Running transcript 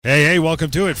Hey,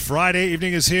 welcome to it. Friday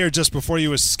evening is here just before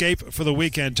you escape for the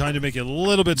weekend. Time to make you a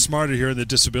little bit smarter here in the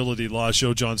Disability Law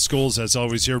Show. John Scholes, as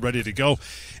always, here ready to go.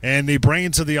 And the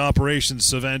brains of the operation,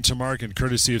 Sivan Tamarkin,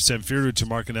 courtesy of Samfiru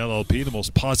Tamarkin LLP, the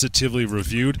most positively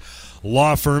reviewed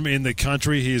law firm in the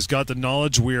country. He's got the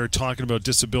knowledge. We are talking about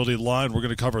disability law, and we're going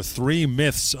to cover 3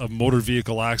 myths of motor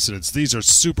vehicle accidents. These are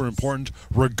super important,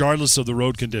 regardless of the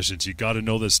road conditions. You got to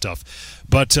know this stuff.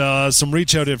 But some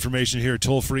reach out information here,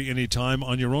 toll free anytime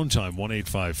on your own time.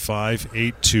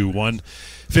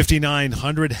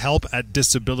 1-855-821-5900. Help at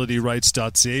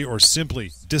disabilityrights.ca or simply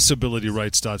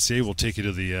disabilityrights.ca. We'll take you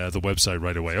to the website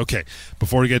right away. Okay,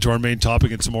 before we get to our main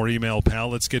topic and some more email, pal,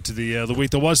 let's get to the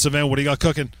week that was. Savannah, what do you got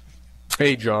cooking?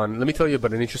 Hey, John, let me tell you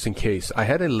about an interesting case. I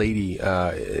had a lady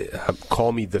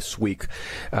call me this week.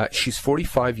 She's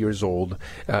 45 years old.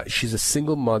 She's a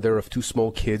single mother of 2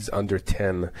 small kids under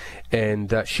 10.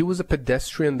 And she was a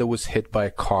pedestrian that was hit by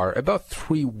a car about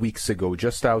 3 weeks ago,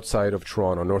 just outside of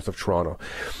Toronto, north of Toronto.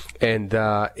 And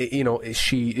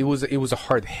it was a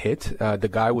hard hit. The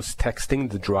guy was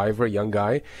texting the driver, a young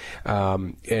guy,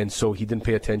 and so he didn't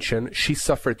pay attention. She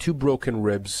suffered 2 broken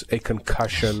ribs, a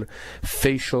concussion,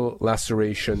 facial lacerations.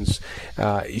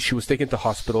 She was taken to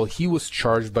hospital. He was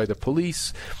charged by the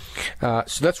police. So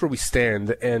that's where we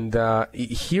stand. And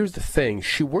here's the thing.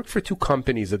 She worked for 2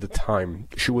 companies at the time.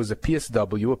 She was a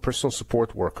PSW, a personal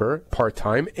support worker,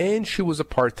 part-time, and she was a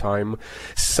part-time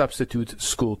substitute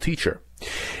school teacher.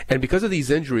 And because of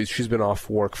these injuries, she's been off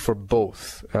work for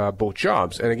both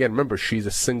jobs. And again, remember, she's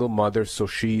a single mother, so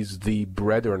she's the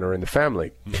breadwinner in the family.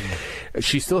 Mm-hmm.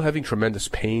 She's still having tremendous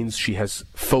pains. She has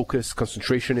focus,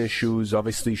 concentration issues.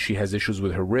 Obviously, she has issues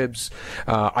with her ribs.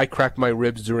 I cracked my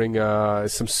ribs during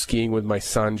some skiing with my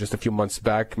son just a few months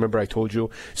back. Remember, I told you.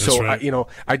 That's so, right.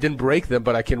 I didn't break them,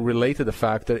 but I can relate to the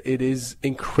fact that it is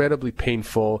incredibly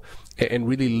painful and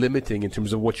really limiting in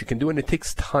terms of what you can do, and it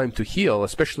takes time to heal,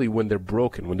 especially when they're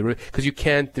broken. Because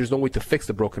there's no way to fix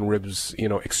the broken ribs,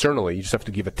 externally. You just have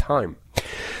to give it time.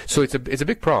 So it's a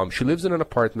big problem. She lives in an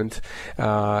apartment,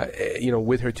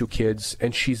 with her 2 kids,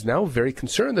 and she's now very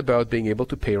concerned about being able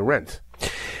to pay her rent.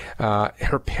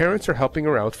 Her parents are helping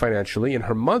her out financially, and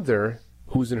her mother,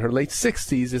 who's in her late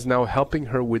 60s, is now helping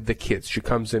her with the kids. She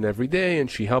comes in every day and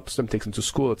she helps them, takes them to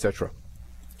school, etc.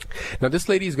 Now, this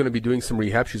lady is going to be doing some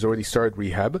rehab. She's already started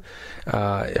rehab.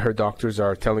 Her doctors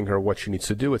are telling her what she needs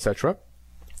to do, etc.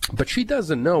 But she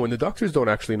doesn't know, and the doctors don't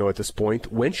actually know at this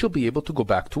point, when she'll be able to go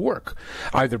back to work,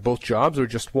 either both jobs or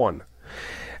just one.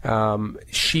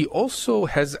 She also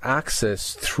has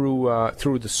access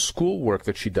through the school work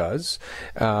that she does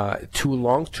to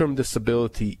long-term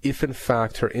disability if, in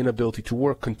fact, her inability to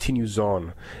work continues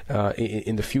on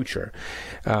in the future.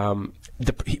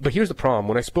 But here's the problem.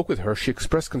 When I spoke with her, she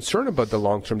expressed concern about the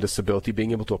long-term disability, being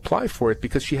able to apply for it,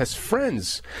 because she has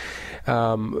friends,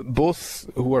 both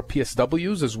who are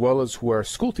PSWs as well as who are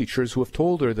school teachers, who have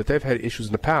told her that they've had issues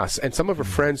in the past. And some of her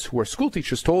friends who are school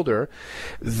teachers told her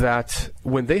that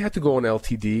when they had to go on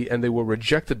LTD and they were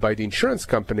rejected by the insurance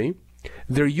company,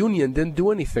 their union didn't do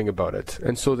anything about it,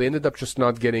 and so they ended up just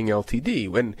not getting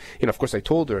LTD. And of course, I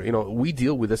told her, we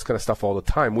deal with this kind of stuff all the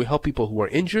time. We help people who are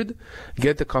injured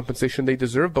get the compensation they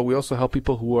deserve, but we also help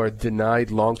people who are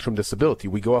denied long-term disability.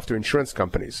 We go after insurance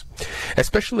companies,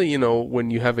 especially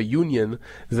when you have a union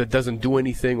that doesn't do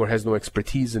anything or has no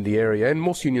expertise in the area. And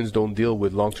most unions don't deal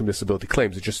with long-term disability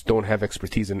claims; they just don't have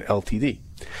expertise in LTD.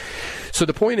 So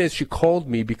the point is, she called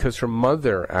me because her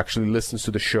mother actually listens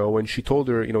to the show, and she told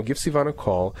her, give Sivan a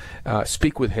call,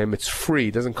 speak with him. It's free,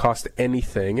 it doesn't cost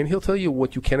anything, and he'll tell you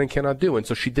what you can and cannot do. And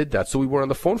so she did that. So we were on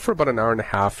the phone for about an hour and a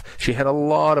half. She had a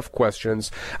lot of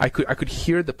questions. I could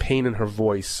hear the pain in her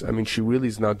voice. I mean, she really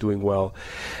is not doing well.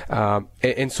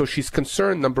 And so she's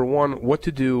concerned, number one, what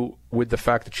to do with the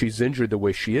fact that she's injured the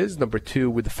way she is. Number 2,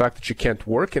 with the fact that she can't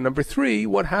work. And number 3,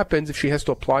 what happens if she has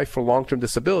to apply for long-term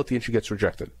disability and she gets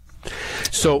rejected.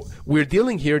 So we're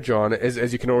dealing here, John,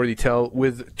 as you can already tell,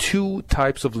 with 2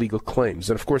 types of legal claims.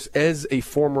 And of course, as a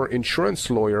former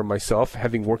insurance lawyer myself,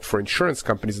 having worked for insurance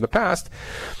companies in the past,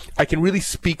 I can really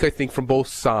speak, I think, from both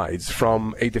sides,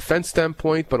 from a defense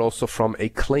standpoint, but also from a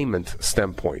claimant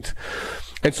standpoint.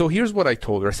 And so here's what I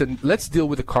told her. I said, let's deal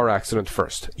with the car accident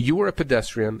first. You were a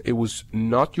pedestrian. It was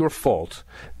not your fault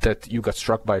that you got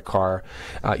struck by a car.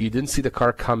 You didn't see the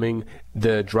car coming.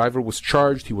 The driver was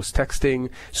charged. He was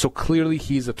texting. So clearly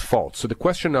he's at fault. So the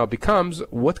question now becomes,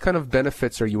 what kind of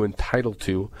benefits are you entitled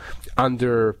to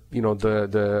under,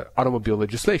 the automobile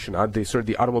legislation,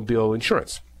 the automobile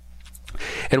insurance?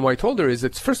 And what I told her is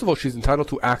that, first of all, she's entitled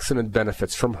to accident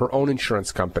benefits from her own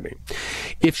insurance company.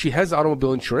 If she has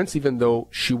automobile insurance, even though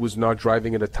she was not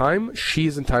driving at the time, she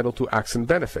is entitled to accident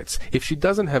benefits. If she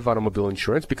doesn't have automobile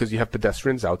insurance, because you have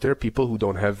pedestrians out there, people who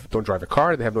don't drive a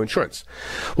car, they have no insurance.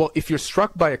 Well, if you're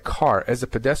struck by a car as a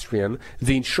pedestrian,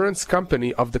 the insurance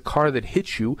company of the car that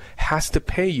hit you has to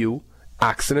pay you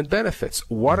accident benefits.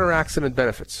 What are accident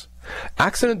benefits?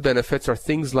 Accident benefits are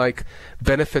things like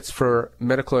benefits for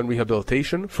medical and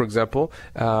rehabilitation. For example,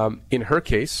 in her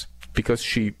case, because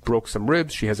she broke some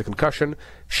ribs, she has a concussion,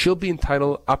 she'll be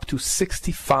entitled up to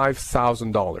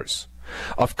 $65,000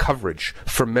 of coverage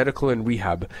for medical and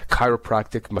rehab,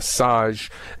 chiropractic, massage,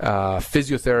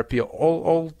 physiotherapy,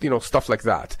 all stuff like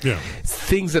that. Yeah.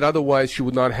 Things that otherwise she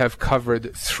would not have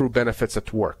covered through benefits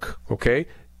at work. Okay?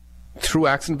 Through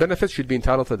accident benefits, she'd be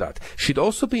entitled to that. She'd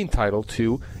also be entitled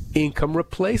to income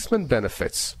replacement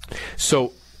benefits.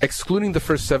 So, excluding the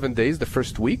first 7 days, the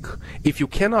first week, if you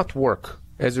cannot work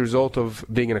as a result of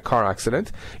being in a car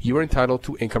accident, you are entitled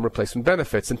to income replacement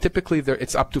benefits. And typically,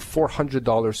 it's up to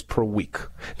 $400 per week.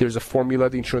 There's a formula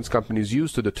the insurance companies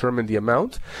use to determine the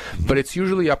amount, but it's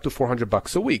usually up to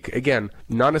 $400 a week. Again,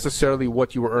 not necessarily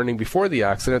what you were earning before the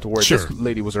accident or what Sure. this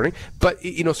lady was earning, but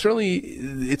certainly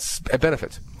it's a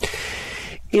benefit.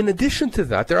 In addition to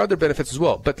that, there are other benefits as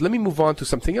well. But let me move on to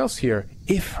something else here.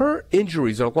 If her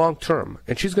injuries are long-term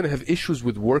and she's going to have issues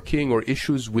with working or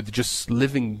issues with just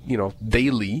living,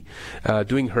 daily,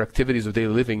 doing her activities of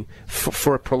daily living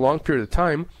for a prolonged period of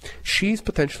time, she's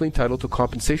potentially entitled to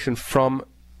compensation from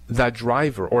that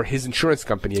driver or his insurance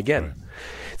company again. Right.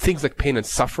 Things like pain and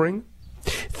suffering.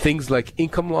 Things like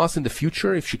income loss in the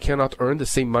future if she cannot earn the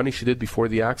same money she did before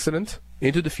the accident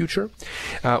into the future.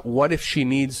 What if she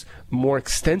needs more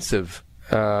extensive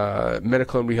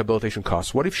medical and rehabilitation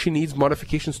costs? What if she needs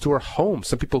modifications to her home?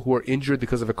 Some people who are injured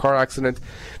because of a car accident,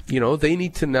 they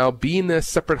need to now be in a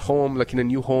separate home, like in a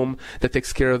new home that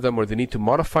takes care of them, or they need to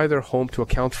modify their home to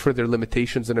account for their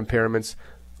limitations and impairments.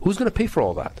 Who's going to pay for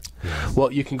all that? Yeah.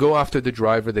 Well, you can go after the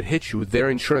driver that hit you. Their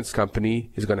insurance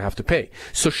company is going to have to pay.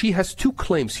 So she has two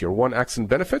claims here. One, accident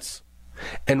benefits,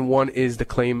 and one is the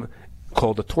claim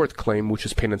called a tort claim, which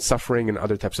is pain and suffering and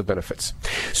other types of benefits.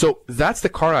 So that's the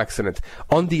car accident.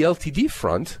 On the LTD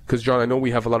front, because John, I know we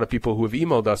have a lot of people who have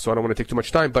emailed us, so I don't want to take too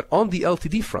much time, but on the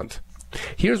LTD front,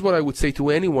 here's what I would say to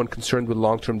anyone concerned with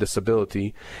long-term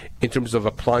disability in terms of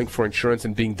applying for insurance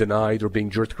and being denied or being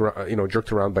jerked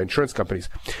around by insurance companies.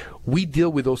 We deal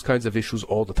with those kinds of issues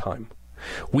all the time.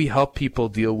 We help people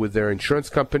deal with their insurance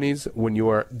companies when you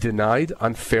are denied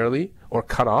unfairly or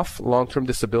cut off long-term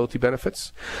disability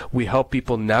benefits. We help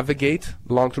people navigate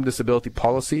long-term disability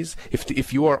policies.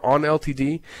 If you are on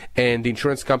LTD and the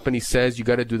insurance company says you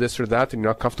got to do this or that and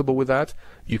you're not comfortable with that,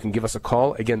 you can give us a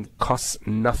call. Again, costs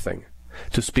nothing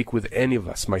to speak with any of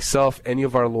us, myself, any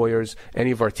of our lawyers,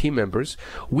 any of our team members.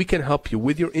 We can help you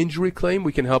with your injury claim.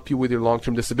 We can help you with your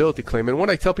long-term disability claim. And what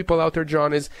I tell people out there,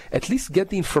 John, is at least get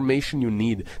the information you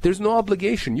need. There's no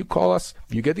obligation. You call us,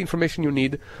 you get the information you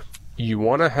need. You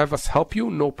want to have us help you?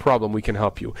 No problem. We can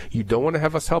help you. You don't want to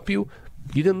have us help you?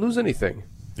 You didn't lose anything.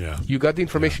 Yeah. You got the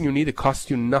information you need. It costs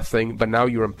you nothing, but now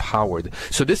you're empowered.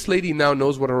 So this lady now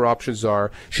knows what her options are.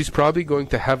 She's probably going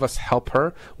to have us help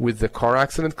her with the car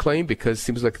accident claim because it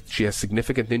seems like she has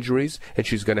significant injuries and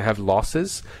she's going to have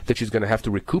losses that she's going to have to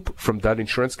recoup from that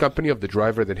insurance company of the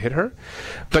driver that hit her.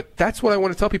 But that's what I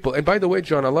want to tell people. And by the way,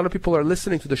 John, a lot of people are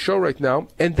listening to the show right now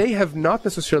and they have not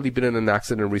necessarily been in an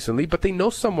accident recently, but they know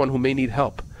someone who may need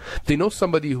help. They know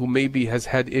somebody who maybe has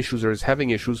had issues or is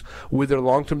having issues with their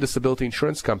long-term disability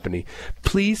insurance company.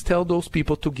 Please tell those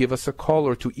people to give us a call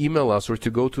or to email us or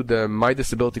to go to the My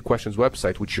Disability Questions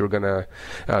website, which you're going to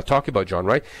talk about, John,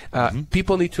 right?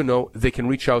 People need to know they can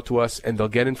reach out to us and they'll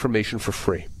get information for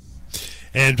free.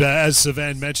 And as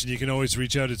Sivan mentioned, you can always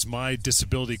reach out. It's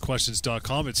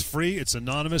mydisabilityquestions.com. It's free. It's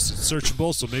anonymous. It's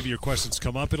searchable. So maybe your questions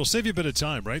come up. It'll save you a bit of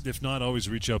time, right? If not, always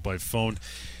reach out by phone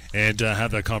and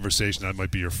have that conversation. That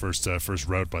might be your first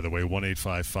route, by the way.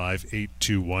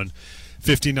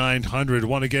 1-855-821-5900.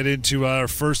 Want to get into our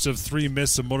first of three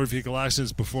myths of motor vehicle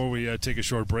accidents before we take a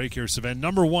short break here, Sivan.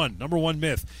 Number one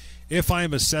myth. If I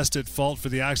am assessed at fault for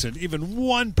the accident, even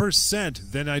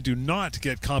 1%, then I do not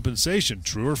get compensation.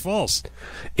 True or false?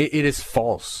 It is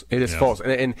false. It is false.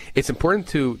 And it's important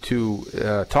to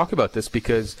talk about this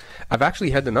because I've actually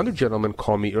had another gentleman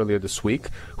call me earlier this week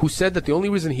who said that the only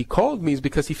reason he called me is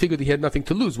because he figured he had nothing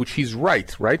to lose, which he's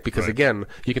right? Because, again,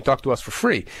 you can talk to us for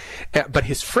free. But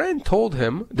his friend told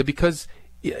him that because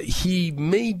he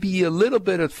may be a little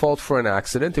bit at fault for an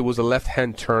accident. It was a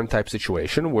left-hand turn type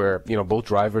situation where, both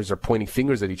drivers are pointing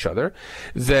fingers at each other.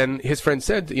 Then his friend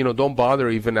said, don't bother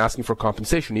even asking for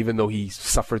compensation, even though he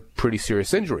suffered pretty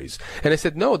serious injuries. And I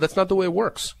said, no, that's not the way it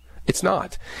works. It's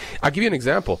not. I'll give you an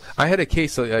example. I had a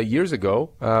case years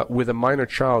ago with a minor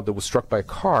child that was struck by a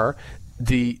car.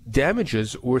 The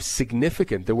damages were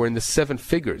significant. They were in the 7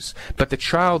 figures, but the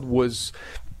child was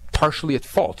partially at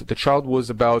fault. The child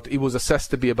was assessed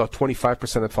to be about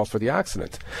 25% at fault for the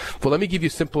accident. Well, let me give you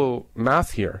simple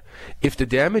math here. If the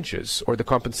damages or the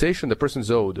compensation the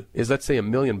person's owed is, let's say, $1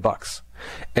 million,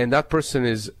 and that person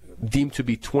is deemed to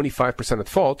be 25% at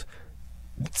fault,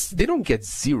 they don't get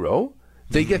zero.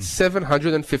 They get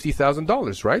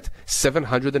 $750,000, right?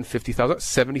 $750,000,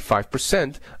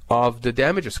 75% of the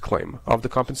damages claim of the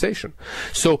compensation.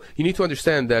 So you need to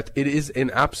understand that it is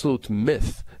an absolute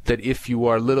myth that if you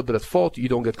are a little bit at fault, you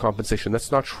don't get compensation.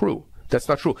 That's not true. That's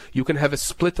not true. You can have a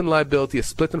split in liability, a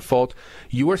split in fault.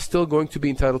 You are still going to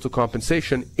be entitled to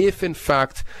compensation if, in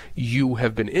fact, you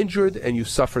have been injured and you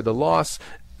suffered a loss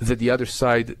that the other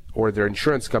side or their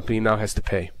insurance company now has to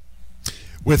pay.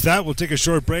 With that, we'll take a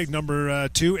short break. Number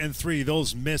 2 and 3,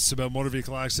 those myths about motor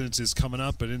vehicle accidents is coming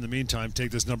up. But in the meantime,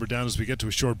 take this number down as we get to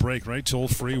a short break, right? Toll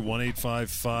free,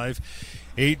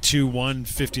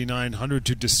 1-855-821-5900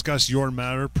 to discuss your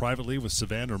matter privately with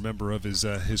Sivan or a member of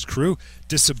his crew.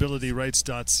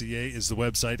 Disabilityrights.ca is the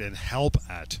website, and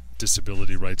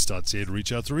help@disabilityrights.ca to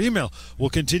reach out through email.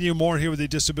 We'll continue more here with the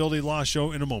Disability Law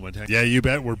Show in a moment. Yeah, you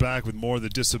bet. We're back with more of the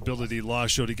Disability Law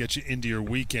Show to get you into your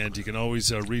weekend. You can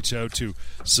always reach out to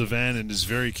Sivan and his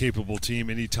very capable team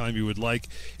anytime you would like.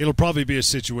 It'll probably be a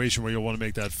situation where you'll want to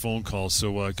make that phone call,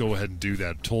 so go ahead and do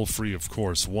that. Toll free, of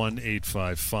course,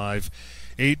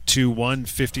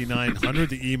 1-855-821-5900.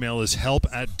 The email is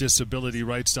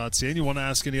help@disabilityrights.ca. And you want to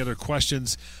ask any other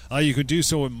questions, you can do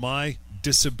so in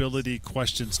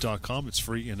disabilityquestions.com. It's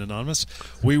free and anonymous.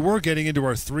 We were getting into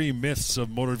our 3 myths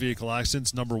of motor vehicle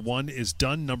accidents. Number 1 is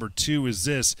done. Number 2 is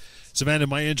this: Savannah,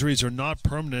 my injuries are not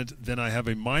permanent, then I have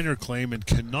a minor claim and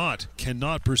cannot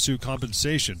pursue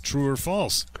compensation. True or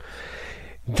false?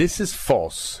 This is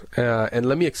false, and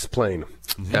let me explain.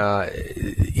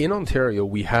 In Ontario,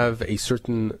 we have a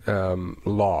certain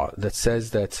law that says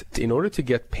that in order to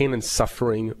get pain and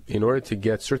suffering, in order to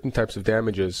get certain types of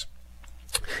damages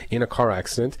in a car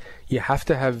accident, you have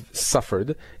to have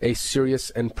suffered a serious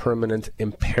and permanent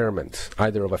impairment,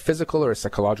 either of a physical or a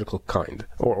psychological kind,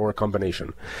 or a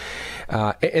combination.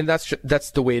 And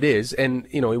that's the way it is. And,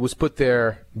 it was put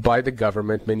there by the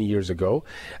government many years ago.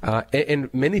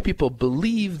 And many people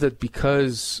believe that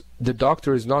because the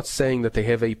doctor is not saying that they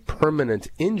have a permanent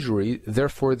injury,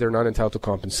 therefore they're not entitled to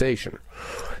compensation.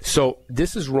 So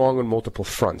this is wrong on multiple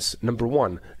fronts. Number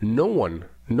one, no one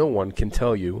can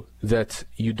tell you that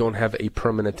you don't have a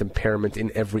permanent impairment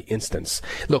in every instance.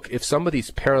 Look, if somebody's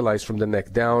paralyzed from the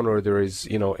neck down, or there is,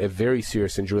 a very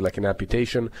serious injury like an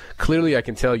amputation, clearly I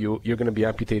can tell you you're going to be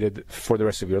amputated for the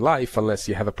rest of your life unless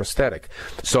you have a prosthetic.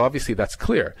 So obviously that's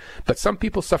clear. But some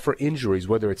people suffer injuries,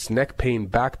 whether it's neck pain,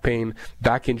 back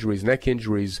injuries, neck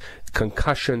injuries,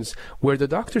 concussions, where the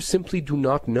doctors simply do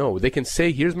not know. They can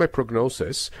say, here's my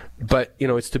prognosis, but,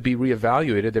 it's to be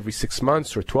reevaluated every 6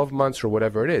 months or 12 months or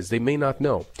whatever it is. They may not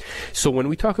know. So when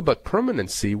we talk about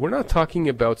permanency, we're not talking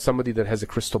about somebody that has a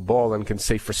crystal ball and can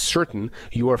say for certain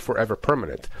you are forever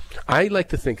permanent. I like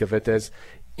to think of it as,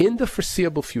 in the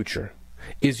foreseeable future,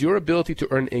 is your ability to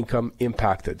earn income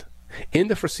impacted? In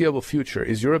the foreseeable future,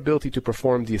 is your ability to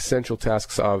perform the essential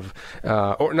tasks of,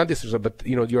 or not the essential, but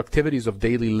your activities of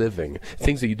daily living,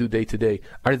 things that you do day to day,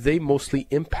 are they mostly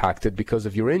impacted because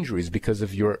of your injuries, because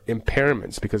of your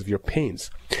impairments, because of your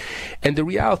pains? And the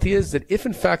reality is that if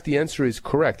in fact the answer is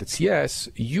correct, it's yes,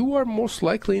 you are most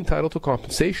likely entitled to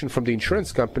compensation from the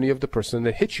insurance company of the person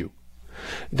that hit you,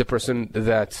 the person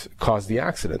that caused the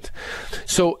accident.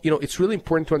 So, it's really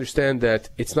important to understand that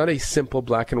it's not a simple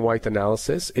black and white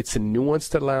analysis. It's a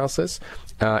nuanced analysis.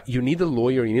 You need a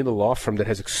lawyer, you need a law firm that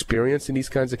has experience in these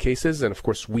kinds of cases. And of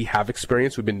course, we have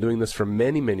experience. We've been doing this for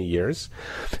many, many years.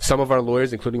 Some of our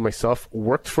lawyers, including myself,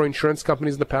 worked for insurance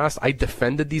companies in the past. I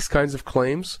defended these kinds of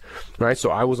claims, right? So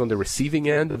I was on the receiving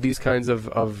end of these kinds of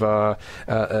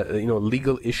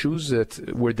legal issues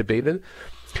that were debated.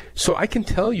 So I can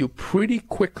tell you pretty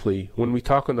quickly when we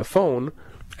talk on the phone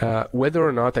whether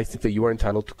or not I think that you are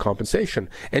entitled to compensation,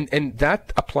 and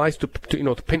that applies to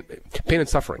pain and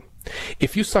suffering.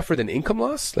 If you suffered an income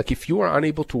loss, like if you are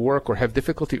unable to work or have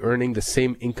difficulty earning the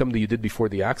same income that you did before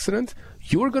the accident,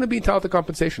 you are going to be entitled to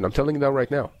compensation. I'm telling you that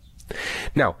right now.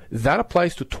 Now, that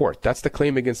applies to tort. That's the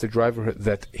claim against the driver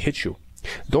that hit you.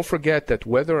 Don't forget that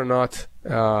whether or not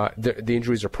the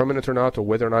injuries are permanent or not, or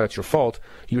whether or not it's your fault,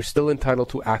 you're still entitled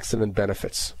to accident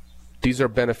benefits. These are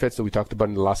benefits that we talked about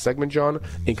in the last segment, John.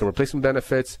 Income replacement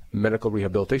benefits, medical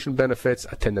rehabilitation benefits,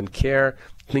 attendant care,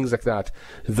 things like that.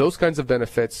 Those kinds of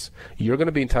benefits you're going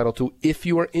to be entitled to if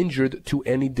you are injured to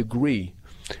any degree.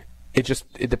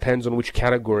 It depends on which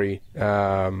category,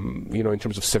 in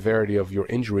terms of severity of your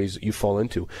injuries you fall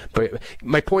into. But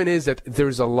my point is that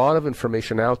there's a lot of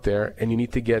information out there, and you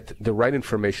need to get the right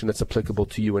information that's applicable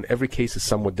to you, and every case is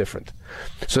somewhat different.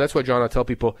 So that's why, John, I tell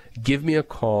people, give me a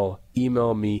call,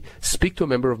 email me, speak to a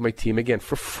member of my team. Again,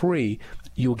 for free,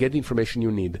 you'll get the information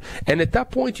you need. And at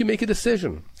that point, you make a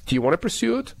decision. Do you want to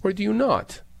pursue it, or do you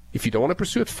not? If you don't want to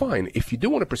pursue it, fine. If you do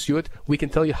want to pursue it, we can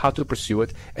tell you how to pursue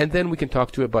it, and then we can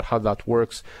talk to you about how that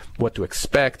works, what to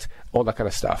expect, all that kind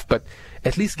of stuff. But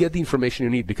at least get the information you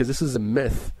need, because this is a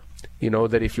myth,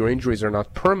 that if your injuries are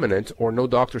not permanent, or no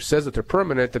doctor says that they're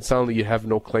permanent, then suddenly you have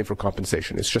no claim for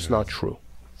compensation. It's just not true.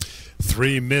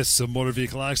 3 myths of motor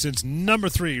vehicle accidents. Number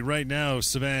 3 right now,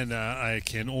 Savannah, I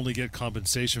can only get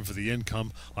compensation for the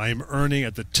income I am earning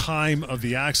at the time of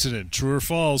the accident. True or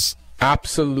false?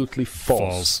 Absolutely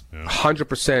false. Yeah.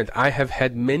 100%. I have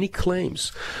had many claims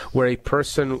where a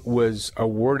person was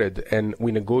awarded, and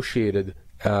we negotiated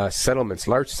settlements,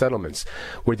 large settlements,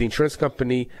 where the insurance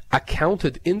company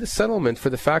accounted in the settlement for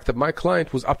the fact that my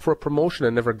client was up for a promotion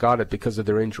and never got it because of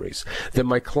their injuries, that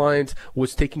my client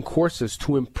was taking courses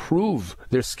to improve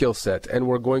their skill set and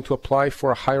were going to apply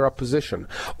for a higher up position,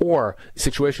 or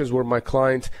situations where my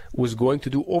client was going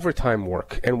to do overtime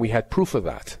work and we had proof of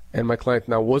that, and my client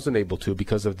now wasn't able to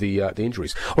because of the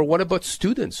injuries. Or what about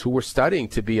students who were studying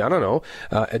to be,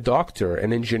 a doctor,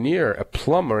 an engineer, a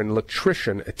plumber, an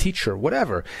electrician, a teacher,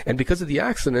 whatever, and because of the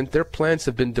accident, their plans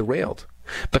have been derailed.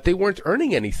 But they weren't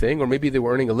earning anything, or maybe they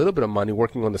were earning a little bit of money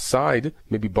working on the side,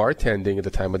 maybe bartending at the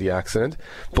time of the accident.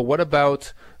 But what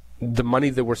about the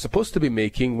money they were supposed to be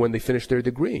making when they finished their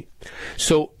degree?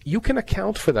 So you can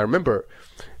account for that. Remember,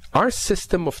 our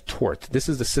system of tort, this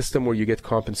is the system where you get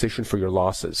compensation for your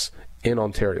losses in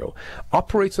Ontario,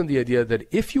 operates on the idea that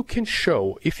if you can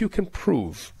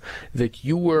prove that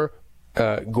you were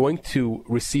going to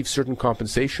receive certain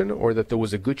compensation, or that there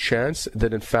was a good chance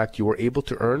that in fact you were able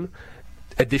to earn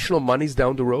additional monies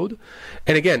down the road.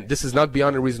 And again, this is not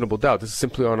beyond a reasonable doubt. This is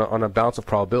simply on a balance of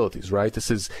probabilities, right?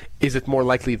 Is it more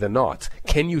likely than not?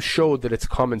 Can you show that it's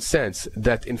common sense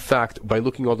that in fact, by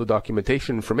looking at all the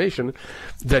documentation information,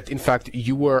 that in fact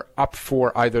you were up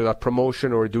for either that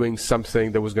promotion or doing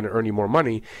something that was going to earn you more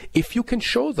money? If you can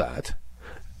show that,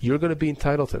 you're going to be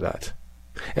entitled to that.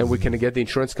 And we can get the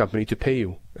insurance company to pay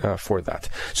you for that.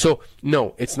 So,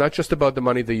 no, it's not just about the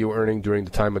money that you were earning during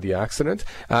the time of the accident.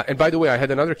 And by the way, I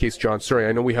had another case, John. Sorry,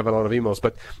 I know we have a lot of emails,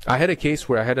 but I had a case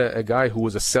where I had a guy who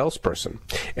was a salesperson.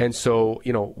 And so,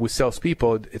 with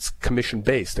salespeople, it's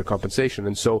commission-based, their compensation.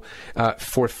 And so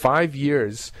for 5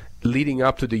 years, leading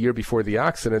up to the year before the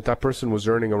accident, that person was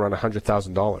earning around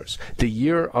 $100,000. The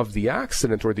year of the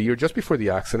accident, or the year just before the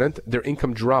accident, their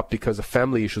income dropped because of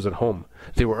family issues at home.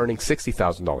 They were earning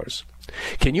 $60,000.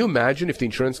 Can you imagine if the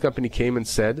insurance company came and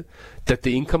said that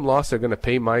the income loss they're going to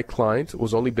pay my client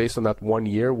was only based on that 1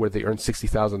 year where they earned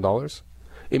 $60,000?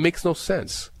 It makes no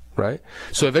sense, right?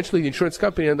 So eventually the insurance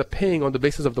company ended up paying on the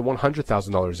basis of the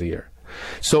 $100,000 a year.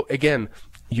 So again,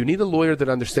 you need a lawyer that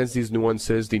understands these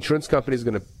nuances. The insurance company is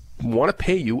going to want to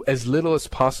pay you as little as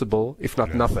possible, if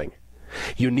not nothing.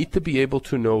 You need to be able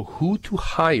to know who to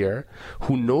hire,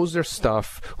 who knows their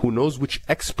stuff, who knows which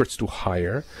experts to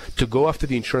hire to go after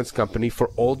the insurance company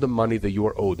for all the money that you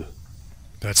are owed.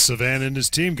 That's Savannah and his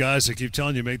team, guys. I keep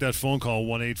telling you, make that phone call,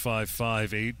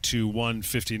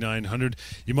 1-855-821-5900.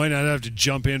 You might not have to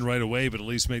jump in right away, but at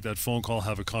least make that phone call,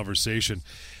 have a conversation,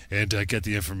 and get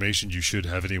the information you should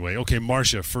have anyway. Okay,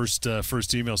 Marcia, first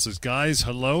email says, guys,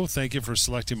 hello. Thank you for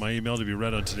selecting my email to be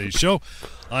read on today's show.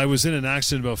 I was in an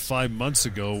accident about 5 months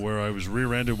ago where I was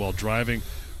rear-ended while driving,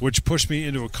 which pushed me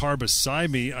into a car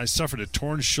beside me. I suffered a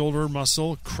torn shoulder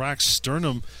muscle, cracked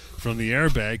sternum from the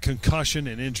airbag, concussion,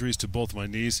 and injuries to both my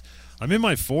knees. I'm in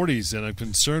my 40s, and I'm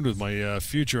concerned with my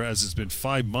future as it's been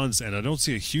 5 months, and I don't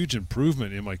see a huge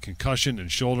improvement in my concussion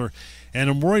and shoulder, and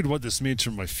I'm worried what this means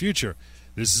for my future.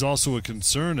 This is also a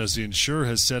concern as the insurer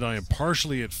has said I am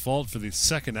partially at fault for the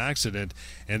second accident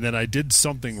and that I did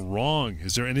something wrong.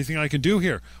 Is there anything I can do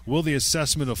here? Will the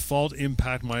assessment of fault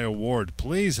impact my award?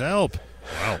 Please help.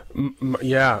 Wow.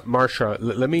 Yeah, Marsha,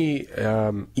 let me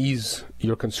ease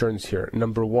your concerns here.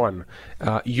 Number one,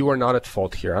 you are not at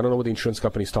fault here. I don't know what the insurance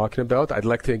company is talking about. I'd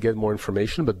like to get more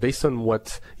information, but based on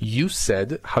what you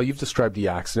said, how you've described the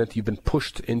accident, you've been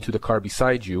pushed into the car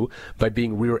beside you by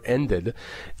being rear-ended.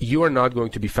 You are not going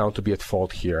to be found to be at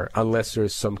fault here unless there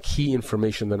is some key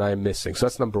information that I am missing. So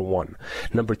that's number one.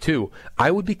 Number two, I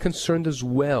would be concerned as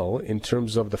well in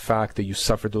terms of the fact that you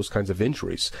suffered those kinds of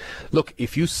injuries. Look,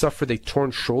 if you suffered a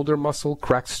torn shoulder muscle,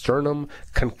 cracked sternum,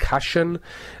 concussion,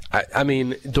 I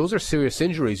mean, those are serious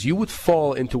injuries. You would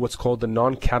fall into what's called the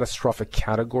non-catastrophic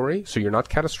category. So you're not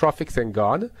catastrophic, thank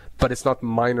God, but it's not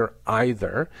minor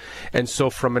either. And so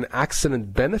from an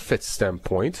accident benefits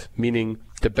standpoint, meaning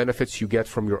the benefits you get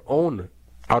from your own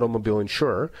automobile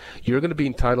insurer, you're going to be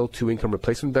entitled to income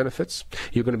replacement benefits.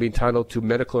 You're going to be entitled to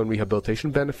medical and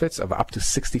rehabilitation benefits of up to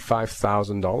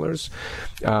 $65,000.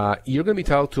 You're going to be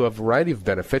entitled to a variety of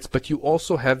benefits, but you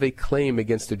also have a claim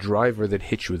against the driver that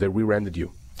hit you, that rear-ended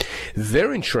you.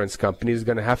 Their insurance company is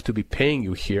going to have to be paying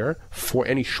you here for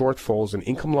any shortfalls in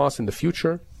income loss in the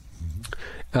future.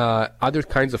 Other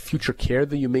kinds of future care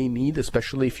that you may need,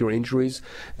 especially if your injuries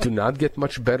do not get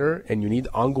much better and you need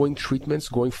ongoing treatments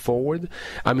going forward.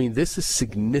 I mean, this is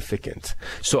significant.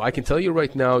 So I can tell you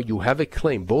right now, you have a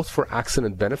claim both for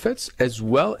accident benefits as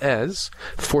well as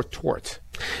for tort.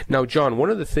 Now, John, one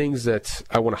of the things that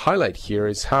I want to highlight here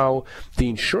is how the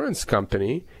insurance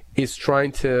company is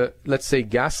trying to, let's say,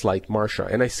 gaslight Marsha.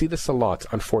 And I see this a lot,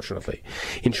 unfortunately.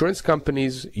 Insurance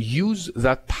companies use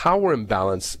that power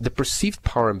imbalance, the perceived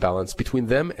power imbalance between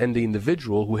them and the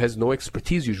individual who has no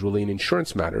expertise usually in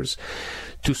insurance matters,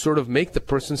 to sort of make the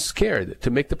person scared, to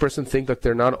make the person think that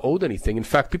they're not owed anything. In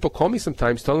fact, people call me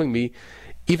sometimes telling me,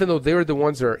 even though they're the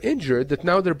ones that are injured, that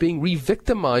now they're being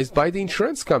re-victimized by the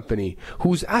insurance company,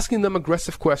 who's asking them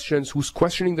aggressive questions, who's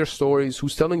questioning their stories,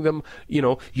 who's telling them, you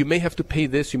know, you may have to pay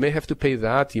this, you may have to pay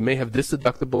that, you may have this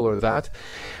deductible or that.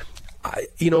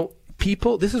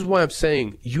 People, this is why I'm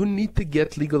saying you need to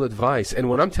get legal advice. And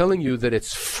when I'm telling you that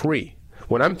it's free,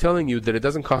 when I'm telling you that it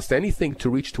doesn't cost anything to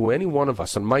reach to any one of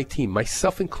us on my team,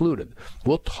 myself included,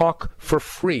 we'll talk for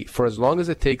free for as long as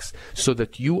it takes so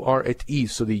that you are at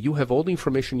ease, so that you have all the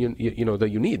information you know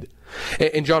that you need.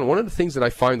 And John, one of the things that I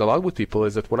find a lot with people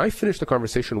is that when I finish the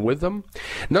conversation with them,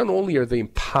 not only are they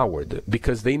empowered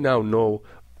because they now know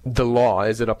the law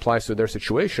as it applies to their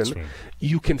situation, right,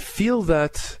 you can feel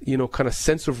that, kind of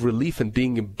sense of relief and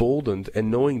being emboldened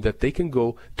and knowing that they can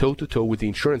go toe-to-toe with the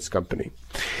insurance company.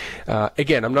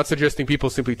 Again, I'm not suggesting people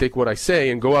simply take what I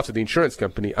say and go after the insurance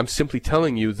company. I'm simply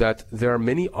telling you that there are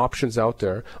many options out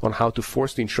there on how to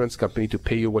force the insurance company to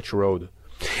pay you what you're owed.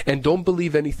 And don't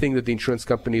believe anything that the insurance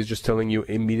company is just telling you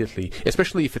immediately,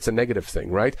 especially if it's a negative thing,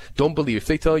 right? Don't believe. If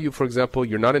they tell you, for example,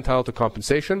 you're not entitled to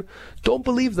compensation, don't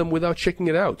believe them without checking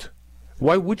it out.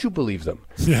 Why would you believe them?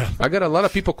 Yeah. I got a lot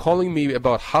of people calling me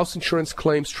about house insurance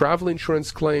claims, travel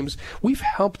insurance claims. We've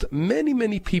helped many,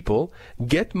 many people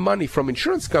get money from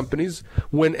insurance companies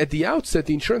when at the outset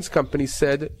the insurance company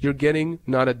said, you're getting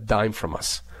not a dime from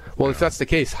us. Well, if that's the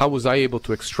case, how was I able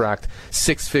to extract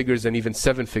 6 figures and even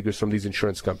 7 figures from these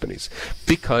insurance companies?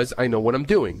 Because I know what I'm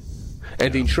doing.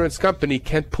 And the insurance company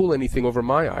can't pull anything over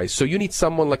my eyes. So you need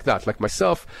someone like that, like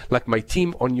myself, like my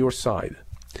team on your side.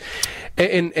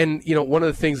 And one of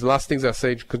the things, the last things I'll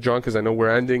say, John, because I know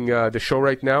we're ending the show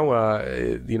right now,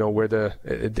 we're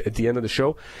at the end of the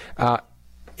show.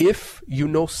 If you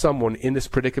know someone in this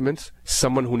predicament,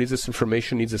 someone who needs this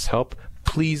information, needs this help,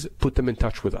 please put them in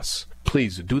touch with us.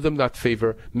 Please do them that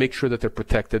favor. Make sure that they're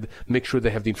protected. Make sure they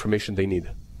have the information they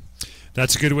need.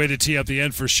 That's a good way to tee up the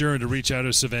end for sure, and to reach out,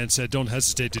 as Savant said. Don't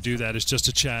hesitate to do that. It's just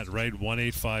a chat, right?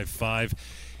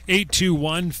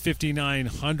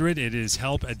 1-855-821-5900. It is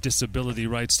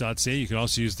help@disabilityrights.ca. You can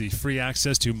also use the free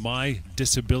access to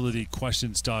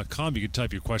mydisabilityquestions.com. You can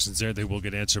type your questions there. They will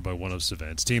get answered by one of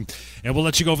Savant's team. And we'll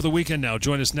let you go for the weekend now.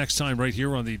 Join us next time right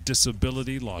here on the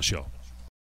Disability Law Show.